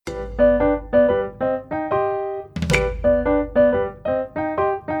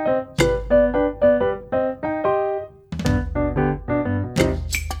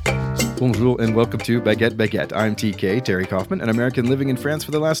and welcome to Baguette Baguette. I'm TK, Terry Kaufman, an American living in France for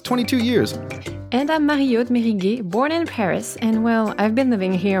the last 22 years. And I'm Marie-Aude Mériguet, born in Paris, and well, I've been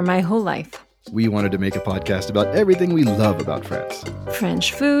living here my whole life. We wanted to make a podcast about everything we love about France.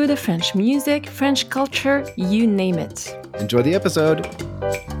 French food, French music, French culture, you name it. Enjoy the episode.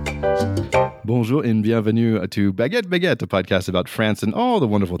 Bonjour and bienvenue to Baguette Baguette, a podcast about France and all the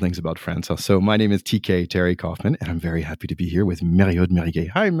wonderful things about France. So my name is TK, Terry Kaufman, and I'm very happy to be here with Marie-Aude Mériguet.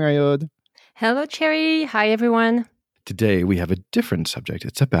 Hi, Marie-Aude. Hello, Cherry. Hi, everyone. Today, we have a different subject.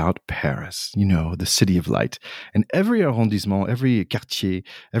 It's about Paris, you know, the city of light. And every arrondissement, every quartier,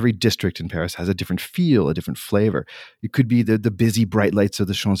 every district in Paris has a different feel, a different flavor. It could be the busy bright lights of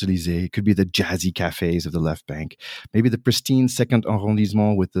the Champs-Élysées. It could be the jazzy cafes of the left bank. Maybe the pristine second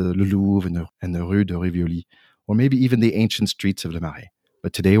arrondissement with the Le Louvre and the Rue de Rivoli. Or maybe even the ancient streets of Le Marais.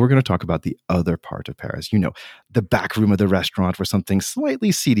 But today we're going to talk about the other part of Paris. You know, the back room of the restaurant where something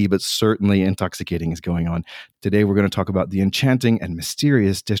slightly seedy but certainly intoxicating is going on. Today we're going to talk about the enchanting and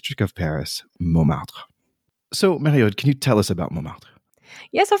mysterious district of Paris, Montmartre. So, Marie-Aude, can you tell us about Montmartre?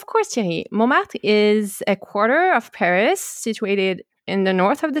 Yes, of course, Thierry. Montmartre is a quarter of Paris situated in the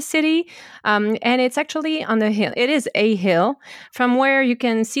north of the city, and it's actually on the hill. It is a hill from where you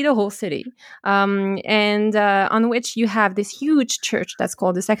can see the whole city, and on which you have this huge church that's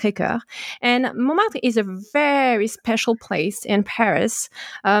called the Sacré-Cœur. And Montmartre is a very special place in Paris,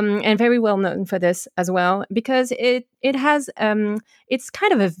 and very well known for this as well, because it has it's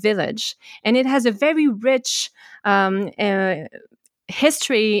kind of a village, and it has a very rich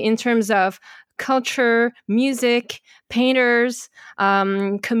history in terms of culture, music, painters,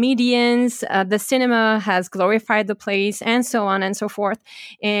 comedians. The cinema has glorified the place, and so on and so forth.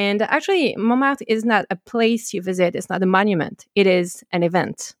 And actually, Montmartre is not a place you visit. It's not a monument. It is an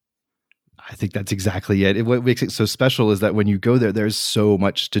event. I think that's exactly it. What makes it so special is that when you go there, there's so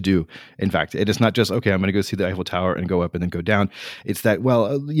much to do. In fact, it is not just, okay, I'm going to go see the Eiffel Tower and go up and then go down. It's that,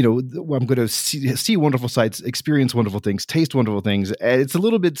 I'm going to see wonderful sights, experience wonderful things, taste wonderful things. It's a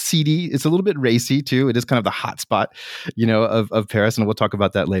little bit seedy. It's a little bit racy too. It is kind of the hot spot, of Paris. And we'll talk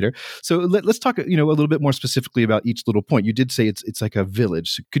about that later. So let's talk, a little bit more specifically about each little point. You did say it's like a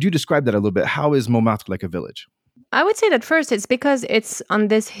village. Could you describe that a little bit? How is Montmartre like a village? I would say that first it's because it's on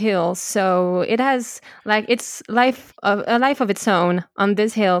this hill, so it has a life of its own on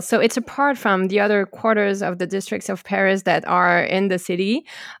this hill. So it's apart from the other quarters of the districts of Paris that are in the city,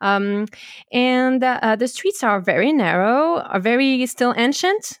 and the streets are very narrow, are very still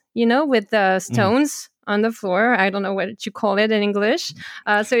ancient, with the stones on the floor. I don't know what you call it in English.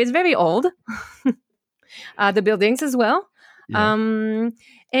 So it's very old. The buildings as well,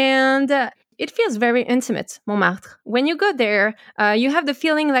 and. It feels very intimate, Montmartre. When you go there, you have the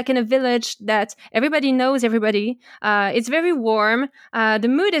feeling like in a village that everybody knows everybody. It's very warm. The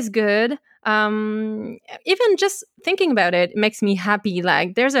mood is good. Even just thinking about it makes me happy.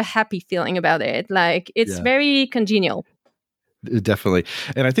 Like there's a happy feeling about it. Like it's very congenial. Definitely.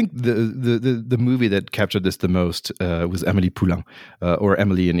 And I think the movie that captured this the most was Amélie Poulain, or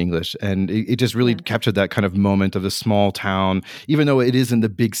Emily in English. And it just really captured that kind of moment of a small town, even though it is in the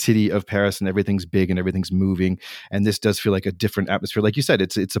big city of Paris and everything's big and everything's moving. And this does feel like a different atmosphere. Like you said,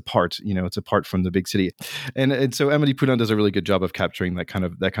 it's apart, it's apart from the big city. And so Amélie Poulain does a really good job of capturing that kind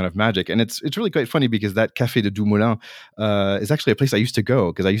of magic. And it's really quite funny because that Café de Dumoulin is actually a place I used to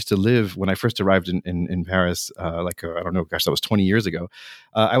go because I used to live when I first arrived in Paris, I don't know, gosh, that was 20 years ago.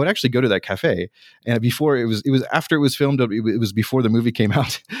 I would actually go to that cafe, and before it was after it was filmed, it was before the movie came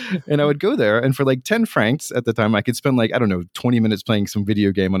out, and I would go there, and for like 10 francs at the time, I could spend 20 minutes playing some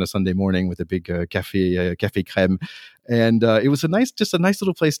video game on a Sunday morning with a big café crème, and it was a nice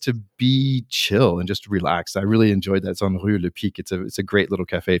little place to be chill and just relax. I really enjoyed that. It's on Rue Le Pic. It's a great little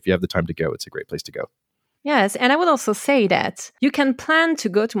cafe. If you have the time to go, it's a great place to go. Yes, and I would also say that you can plan to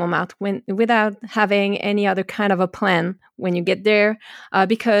go to Montmartre without having any other kind of a plan when you get there,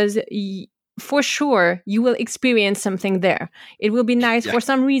 because for sure you will experience something there. It will be nice for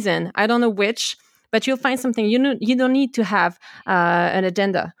some reason. I don't know which, but you'll find something. You don't need to have an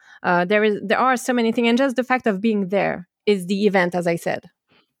agenda. There are so many things, and just the fact of being there is the event, as I said.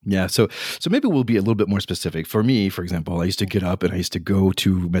 Yeah, so maybe we'll be a little bit more specific. For me, for example, I used to get up and I used to go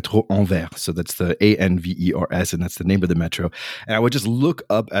to Métro Anvers. So that's the ANVERS, and that's the name of the metro. And I would just look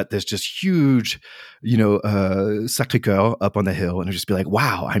up at this just huge, Sacré-Cœur up on the hill, and I'd just be like,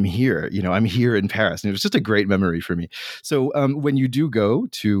 wow, I'm here. I'm here in Paris. And it was just a great memory for me. So when you do go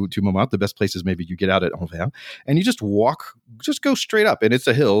to Montmartre, the best place is maybe you get out at Anvers and you just go straight up, and it's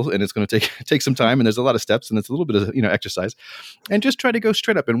a hill, and it's going to take some time, and there's a lot of steps, and it's a little bit of exercise, and just try to go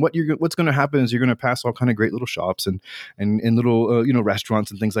straight up And what's going to happen is you're going to pass all kind of great little shops and little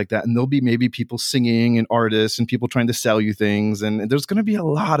restaurants and things like that, and there'll be maybe people singing and artists and people trying to sell you things, and there's going to be a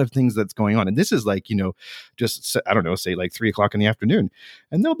lot of things that's going on. And this is like just I don't know, say like 3 o'clock in the afternoon,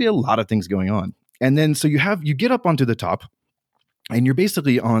 and there'll be a lot of things going on. And then so you get up onto the top, and you're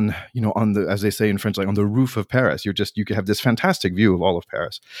basically on the, as they say in French, like on the roof of Paris. You can have this fantastic view of all of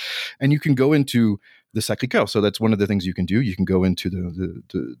Paris, and you can go into the Sacré-Cœur. So that's one of the things you can do. You can go into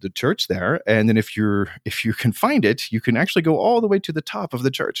the church there, and then if you can find it, you can actually go all the way to the top of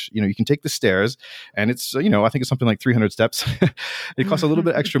the church. You can take the stairs, and it's I think it's something like 300 steps. It costs a little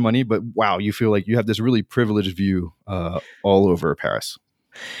bit extra money, but wow, you feel like you have this really privileged view all over Paris.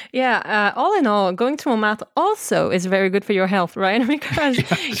 Yeah, all in all, going to Montmartre also is very good for your health, right? Because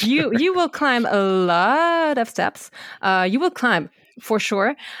you will climb a lot of steps. You will climb for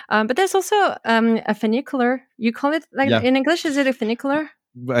sure, but there's also a funicular. You call it in English? Is it a funicular?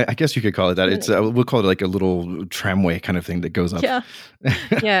 I guess you could call it that. It's we'll call it like a little tramway kind of thing that goes up. Yeah,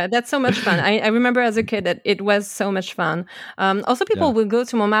 yeah, that's so much fun. I remember as a kid that it was so much fun. Also, people will go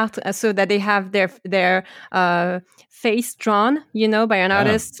to Montmartre so that they have their face drawn, by an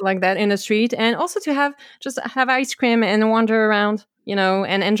artist like that in the street, and also to have ice cream and wander around,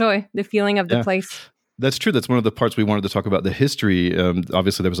 and enjoy the feeling of the place. That's true. That's one of the parts we wanted to talk about, the history.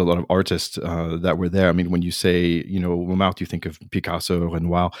 Obviously, there was a lot of artists that were there. I mean, when you say, Montmartre, you think of Picasso,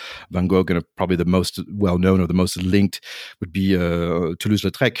 Renoir, Van Gogh, and probably the most well-known or the most linked would be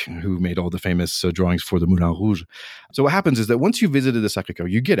Toulouse-Lautrec, who made all the famous drawings for the Moulin Rouge. So what happens is that once you visited the Sacré-Cœur,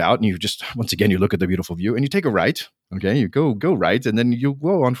 you get out and you just, once again, you look at the beautiful view and you take a right. Okay, you go right, and then you'll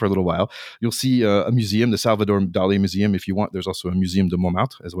go on for a little while. You'll see a museum, the Salvador Dali Museum, if you want. There's also a Museum de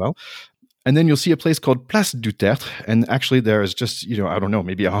Montmartre as well. And then you'll see a place called Place du Tertre, and actually there is just I don't know,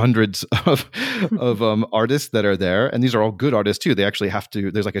 maybe hundreds of artists that are there, and these are all good artists too. They actually have to.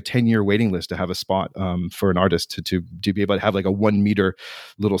 There's like a 10-year waiting list to have a spot for an artist to be able to have like a 1 meter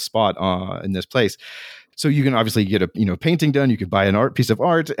little spot in this place. So you can obviously get a painting done. You could buy an piece of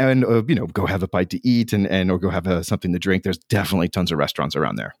art, and go have a bite to eat, and or go have something to drink. There's definitely tons of restaurants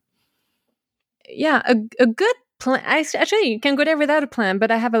around there. Yeah, a good plan. Actually, you can go there without a plan, but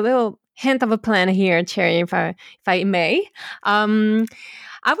I have a little hint of a plan here, Thierry, if I may.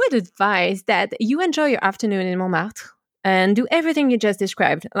 I would advise that you enjoy your afternoon in Montmartre and do everything you just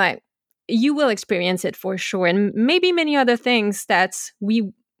described. Like, you will experience it for sure, and maybe many other things that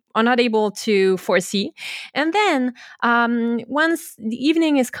we are not able to foresee. And then once the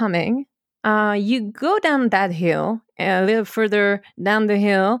evening is coming, you go down that hill, a little further down the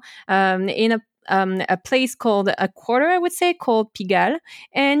hill, in a place called a quarter, I would say, called Pigalle,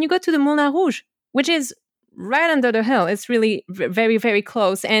 and you go to the Moulin Rouge, which is right under the hill. It's really very, very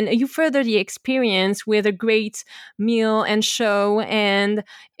close, and you further the experience with a great meal and show, and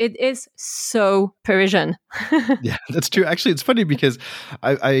it is so Parisian. Yeah, that's true. Actually, it's funny because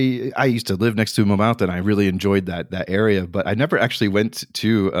I used to live next to Montmartre, and I really enjoyed that area, but I never actually went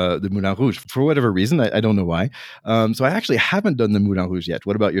to the Moulin Rouge for whatever reason. I don't know why. So I actually haven't done the Moulin Rouge yet.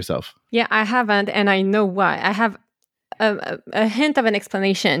 What about yourself? Yeah, I haven't, and I know why. I have a hint of an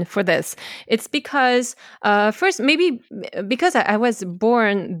explanation for this. It's because first, maybe because I was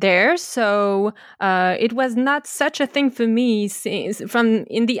born there, so it was not such a thing for me from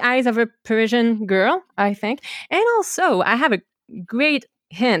in the eyes of a Parisian girl, I think. And also, I have a great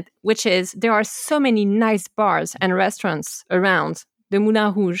hint, which is there are so many nice bars and restaurants around the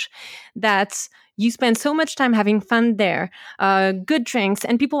Moulin Rouge that you spend so much time having fun there, good drinks,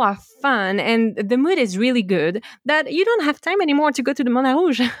 and people are fun, and the mood is really good that you don't have time anymore to go to the Moulin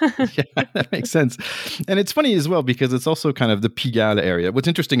Rouge. Yeah, that makes sense. And it's funny as well because it's also kind of the Pigalle area. What's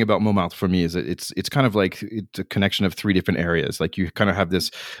interesting about Montmartre for me is that it's kind of like it's a connection of 3 different areas. Like you kind of have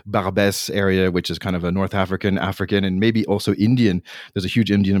this Barbès area, which is kind of a North African, and maybe also Indian. There's a huge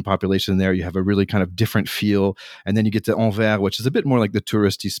Indian population there. You have a really kind of different feel. And then you get to Anvers, which is a bit more like the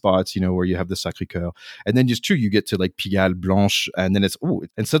touristy spots, where you have the Sacré-Cœur. And then just true, you get to like Pigalle Blanche, and then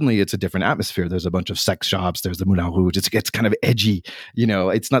and suddenly it's a different atmosphere. There's a bunch of sex shops. There's the Moulin Rouge. It gets kind of edgy.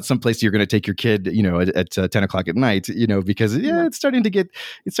 It's not some place you're going to take your kid, at 10 o'clock at night, because it's starting to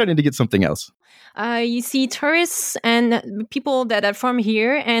get something else. You see tourists and people that are from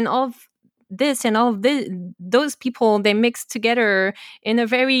here, and all of this and all of those people, they mix together in a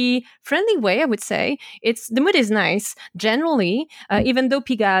very friendly way, I would say. The mood is nice generally, even though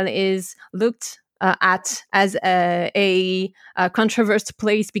Pigalle is looked at as a controversial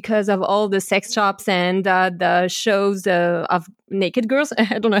place because of all the sex shops and the shows of naked girls.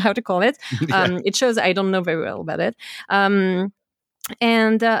 I don't know how to call it. It shows I don't know very well about it. And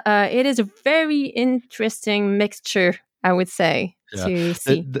it is a very interesting mixture, I would say. Yeah. to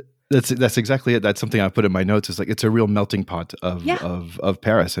see. That's exactly it. That's something I put in my notes. It's like it's a real melting pot of Yeah,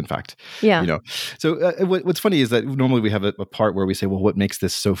 Paris. In fact, yeah, So what's funny is that normally we have a part where we say, well, what makes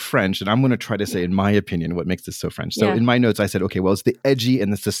this so French? And I'm going to try to say, in my opinion, what makes this so French. So yeah. in my notes, I said, okay, well, it's the edgy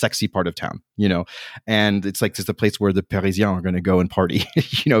and it's the sexy part of town. And it's like just a place where the Parisians are going to go and party. But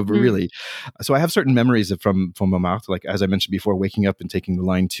Mm. really. So I have certain memories from Montmartre. Like as I mentioned before, waking up and taking the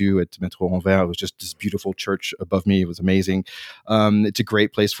line 2 at Métro Anvers. It was just this beautiful church above me. It was amazing. It's a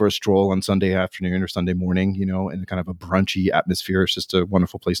great place for a stroll on Sunday afternoon or Sunday morning, in kind of a brunchy atmosphere. It's just a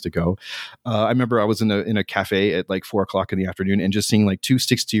wonderful place to go. I remember I was in a cafe at like 4 o'clock in the afternoon and just seeing like two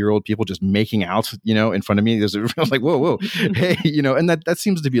 60-year-old people just making out, in front of me. I was like, whoa, hey, and that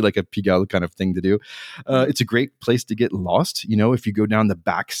seems to be like a Pigalle kind of thing to do. It's a great place to get lost. If you go down the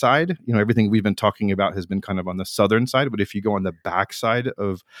backside, everything we've been talking about has been kind of on the southern side, but if you go on the backside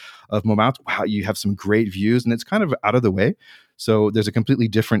of Montmartre, wow, you have some great views, and it's kind of out of the way. So there's a completely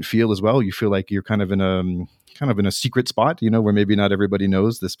different feel as well. You feel like you're kind of in a secret spot, where maybe not everybody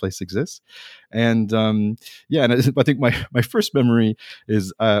knows this place exists. And yeah, and I think my first memory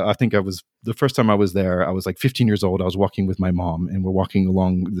is I think the first time I was there, I was like 15 years old. I was walking with my mom, and we're walking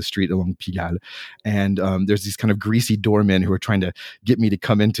along the street along Pigalle, and there's these kind of greasy doormen who are trying to get me to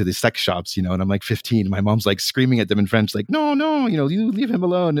come into the sex shops, and I'm like 15. My mom's like screaming at them in French, like, no, you leave him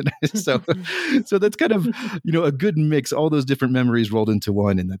alone. And so that's kind of a good mix, all those different memories rolled into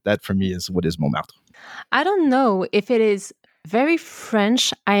one, and that for me is what is Montmartre. I don't know if it is very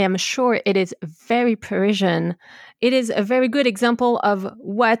French. I am sure it is very Parisian. It is a very good example of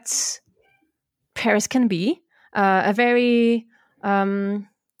what Paris can be. A very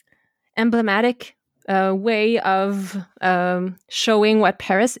emblematic way of showing what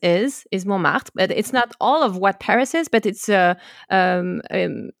Paris is Montmartre. But it's not all of what Paris is, but it's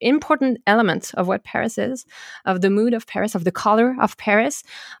an important element of what Paris is, of the mood of Paris, of the color of Paris.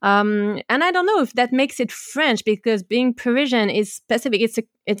 And I don't know if that makes it French, because being Parisian is specific.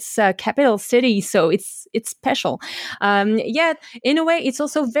 It's a capital city, so it's special. Yet, in a way, it's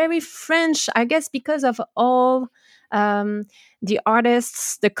also very French, I guess, because of all the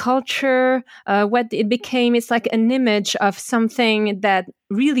artists, the culture, what it became. It's like an image of something that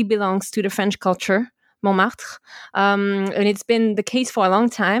really belongs to the French culture, Montmartre, and it's been the case for a long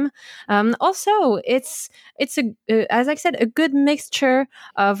time. Also, it's as I said, a good mixture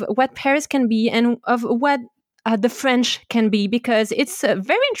of what Paris can be and of what the French can be, because it's a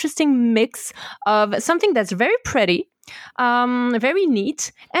very interesting mix of something that's very pretty, very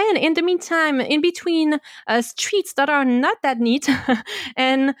neat, and in the meantime, in between streets that are not that neat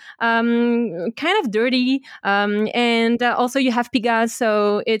and kind of dirty, and also you have Pigalle,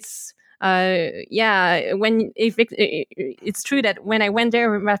 so it's it's true that when I went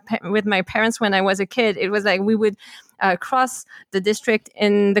there with my parents when I was a kid, it was like we would cross the district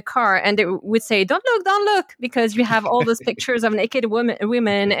in the car, and they would say, don't look, because you have all those pictures of naked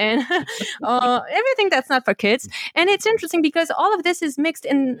women and everything that's not for kids. And it's interesting because all of this is mixed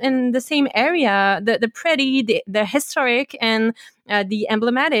in the same area, the pretty, the historic, and the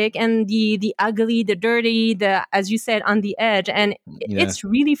emblematic, and the ugly, the dirty, the, as you said, on the edge. And it's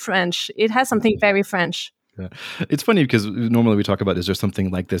really French. It has something very French. Yeah. It's funny because normally we talk about, is there something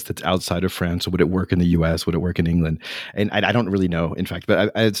like this that's outside of France? Would it work in the US? Would it work in England? And I don't really know, in fact.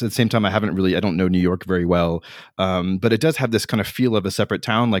 But at the same time, I don't know New York very well. But it does have this kind of feel of a separate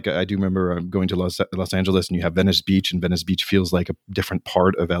town. Like I do remember going to Los Angeles, and you have Venice Beach, and Venice Beach feels like a different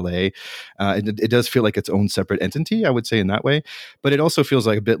part of LA. It does feel like its own separate entity, I would say, in that way. But it also feels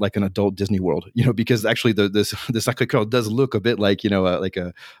like a bit like an adult Disney World, because actually the Sacré-Cœur does look a bit like, like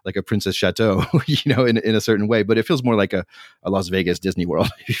a Princess Chateau, in a certain way, but it feels more like a Las Vegas Disney World,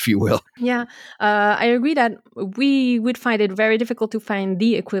 if you will. Yeah, I agree that we would find it very difficult to find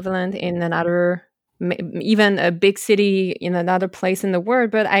the equivalent in another, even a big city in another place in the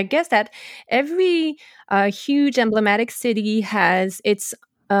world. But I guess that every huge emblematic city has its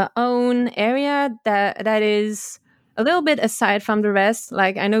own area that is a little bit aside from the rest.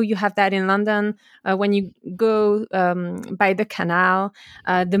 Like I know you have that in London when you go by the canal.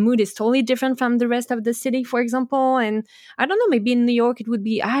 The mood is totally different from the rest of the city, for example. And I don't know, maybe in New York it would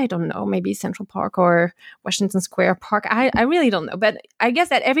be, I don't know, maybe Central Park or Washington Square Park. I really don't know. But I guess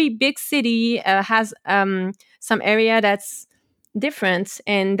that every big city has some area that's different,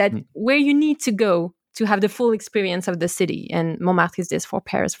 and that where you need to go to have the full experience of the city. And Montmartre is this for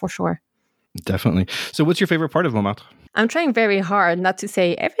Paris, for sure. Definitely. So what's your favorite part of Montmartre? I'm trying very hard not to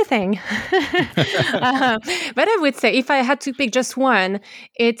say everything. But I would say if I had to pick just one,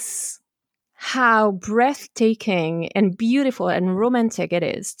 it's how breathtaking and beautiful and romantic it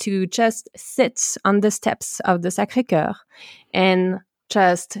is to just sit on the steps of the Sacré-Cœur and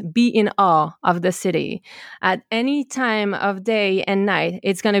just be in awe of the city. At any time of day and night,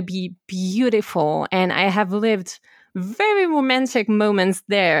 it's going to be beautiful. And I have lived very romantic moments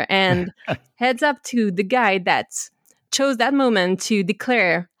there. And heads up to the guy that chose that moment to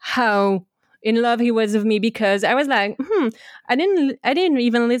declare how in love he was with me, because I was like, I didn't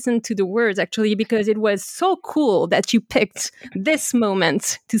even listen to the words actually, because it was so cool that you picked this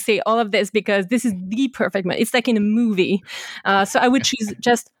moment to say all of this, because this is the perfect moment. It's like in a movie. So I would choose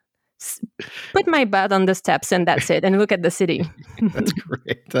just put my butt on the steps and that's it, and look at the city. That's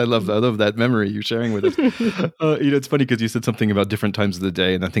great. I love that memory you're sharing with us. It's funny because you said something about different times of the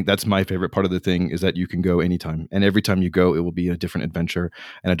day, and I think that's my favorite part of the thing, is that you can go anytime, and every time you go, it will be a different adventure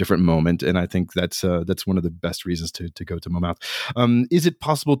and a different moment. And I think that's one of the best reasons to go to Montmartre. Is it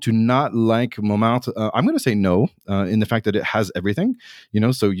possible to not like Montmartre? I'm going to say no, in the fact that it has everything.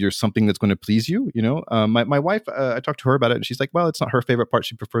 So you're something that's going to please you. My wife, I talked to her about it, and she's like, well, it's not her favorite part.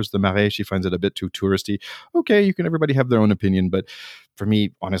 She prefers the Marais. She finds it a bit too touristy. Okay, everybody have their own opinion, but for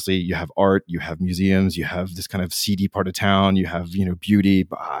me, honestly, you have art, you have museums, you have this kind of seedy part of town, you have, beauty.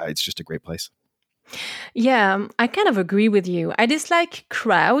 It's just a great place. Yeah, I kind of agree with you. I dislike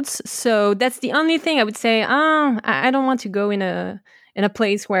crowds, so that's the only thing I would say. I don't want to go in a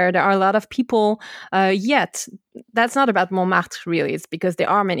place where there are a lot of people. Yet, that's not about Montmartre really. It's because there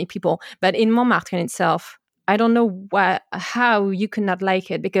are many people, but in Montmartre in itself, I don't know how you could not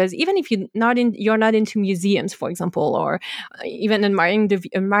like it, because even if you're not into museums, for example, or even admiring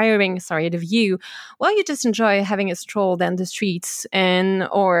the view, well, you just enjoy having a stroll down the streets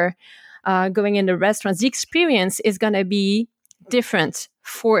or going in the restaurants. The experience is going to be different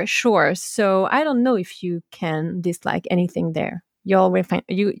for sure. So I don't know if you can dislike anything there. You always find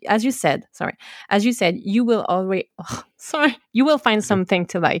as you said, you will always you will find something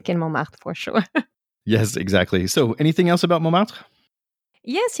to like in Montmartre for sure. Yes, exactly. So anything else about Montmartre?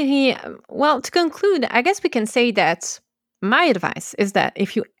 Yes, Thierry. Well, to conclude, I guess we can say that my advice is that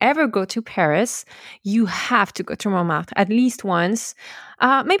if you ever go to Paris, you have to go to Montmartre at least once,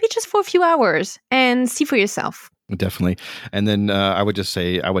 maybe just for a few hours, and see for yourself. Definitely. And then I would just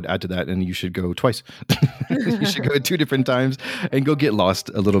say, I would add to that, and you should go twice. You should go at 2 different times and go get lost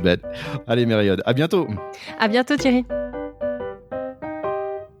a little bit. Allez, Myriade, à bientôt. À bientôt, Thierry.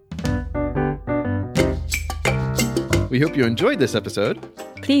 We hope you enjoyed this episode.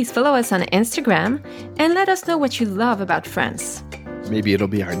 Please follow us on Instagram and let us know what you love about France. Maybe it'll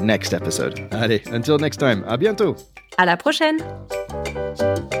be our next episode. Allez, until next time, à bientôt. À la prochaine.